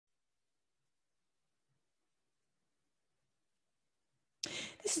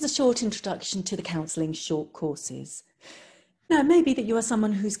This is a short introduction to the counselling short courses. Now, it may be that you are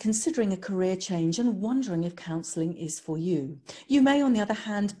someone who's considering a career change and wondering if counselling is for you. You may, on the other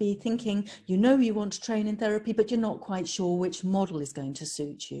hand, be thinking you know you want to train in therapy, but you're not quite sure which model is going to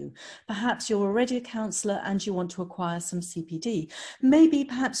suit you. Perhaps you're already a counsellor and you want to acquire some CPD. Maybe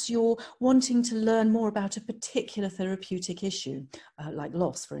perhaps you're wanting to learn more about a particular therapeutic issue, like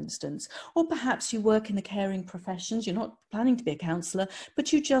loss, for instance. Or perhaps you work in the caring professions, you're not planning to be a counsellor,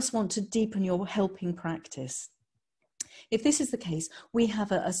 but you just want to deepen your helping practice. If this is the case, we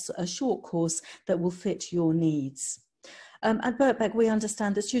have a short course that will fit your needs. At Birkbeck, we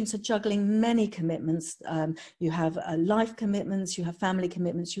understand that students are juggling many commitments. You have life commitments, you have family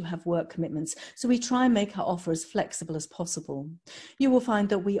commitments, you have work commitments. So we try and make our offer as flexible as possible. You will find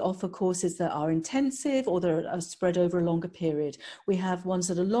that we offer courses that are intensive or that are spread over a longer period. We have ones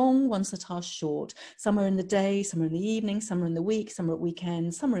that are long, ones that are short. Some are in the day, some are in the evening, some are in the week, some are at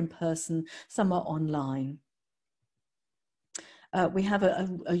weekends, some are in person, some are online. We have a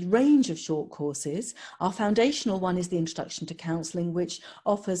range of short courses. Our foundational one is the Introduction to Counselling, which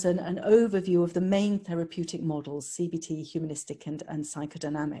offers an overview of the main therapeutic models, CBT, humanistic and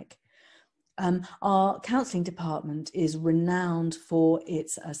psychodynamic. Our counselling department is renowned for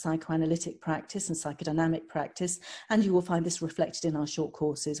its psychoanalytic practice and psychodynamic practice, and you will find this reflected in our short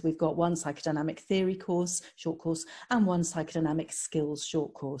courses. We've got one psychodynamic theory course, short course, and one psychodynamic skills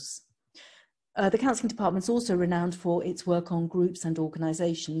short course. The counselling department is also renowned for its work on groups and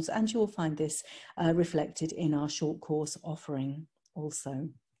organisations, and you will find this reflected in our short course offering also.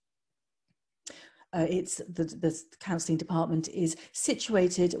 The counselling department is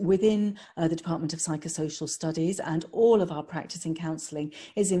situated within the Department of Psychosocial Studies, and all of our practice in counselling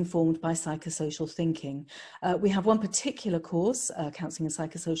is informed by psychosocial thinking. We have one particular course, Counselling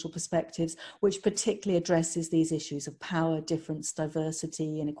and Psychosocial Perspectives, which particularly addresses these issues of power, difference,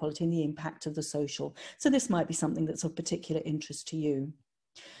 diversity, inequality, and the impact of the social. So this might be something that's of particular interest to you.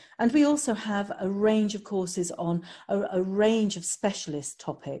 And we also have a range of courses on a range of specialist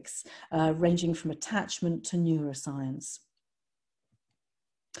topics, ranging from attachment to neuroscience.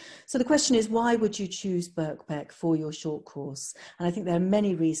 So the question is, why would you choose Birkbeck for your short course? And I think there are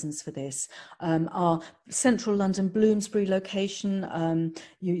many reasons for this. Our central London Bloomsbury location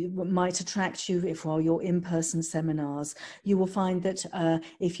might attract you if while you're in-person seminars. You will find that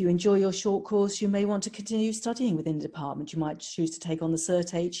if you enjoy your short course, you may want to continue studying within the department. You might choose to take on the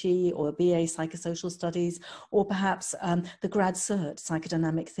Cert HE or BA Psychosocial Studies, or perhaps the Grad Cert,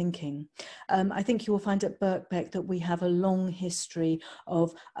 Psychodynamic Thinking. I think you will find at Birkbeck that we have a long history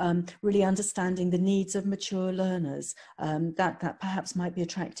of really understanding the needs of mature learners, that perhaps might be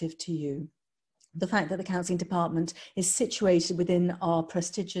attractive to you. The fact that the counselling department is situated within our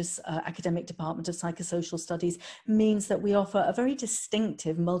prestigious academic Department of Psychosocial Studies means that we offer a very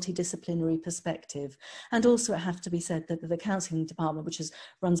distinctive multidisciplinary perspective. And also it has to be said that the counselling department, which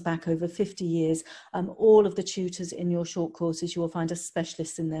runs back over 50 years, all of the tutors in your short courses, you will find are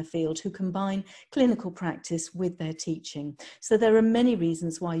specialists in their field who combine clinical practice with their teaching. So there are many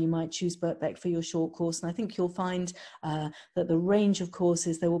reasons why you might choose Birkbeck for your short course. And I think you'll find that the range of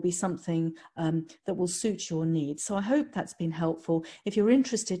courses, there will be something that will suit your needs. So I hope that's been helpful. If you're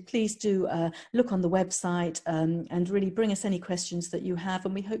interested, please do look on the website and really bring us any questions that you have,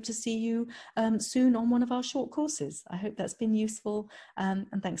 and we hope to see you soon on one of our short courses. I hope that's been useful, and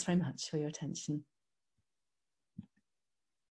thanks very much for your attention.